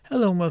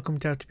Hello and welcome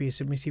to How to Be a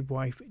Submissive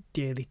Wife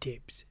Daily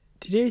Tips.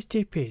 Today's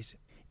tip is,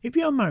 if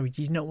your marriage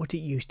is not what it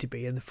used to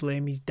be and the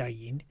flame is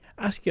dying,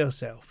 ask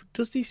yourself,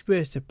 does this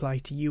verse apply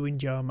to you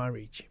and your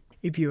marriage?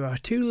 If you are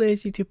too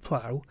lazy to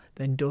plough,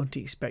 then don't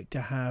expect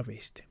a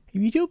harvest.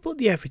 If you don't put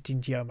the effort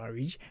into your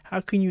marriage,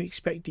 how can you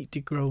expect it to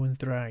grow and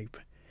thrive?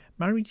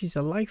 Marriage is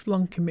a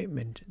lifelong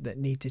commitment that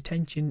needs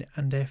attention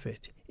and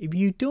effort. If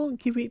you don't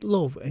give it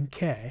love and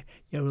care,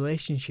 your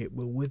relationship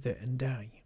will wither and die.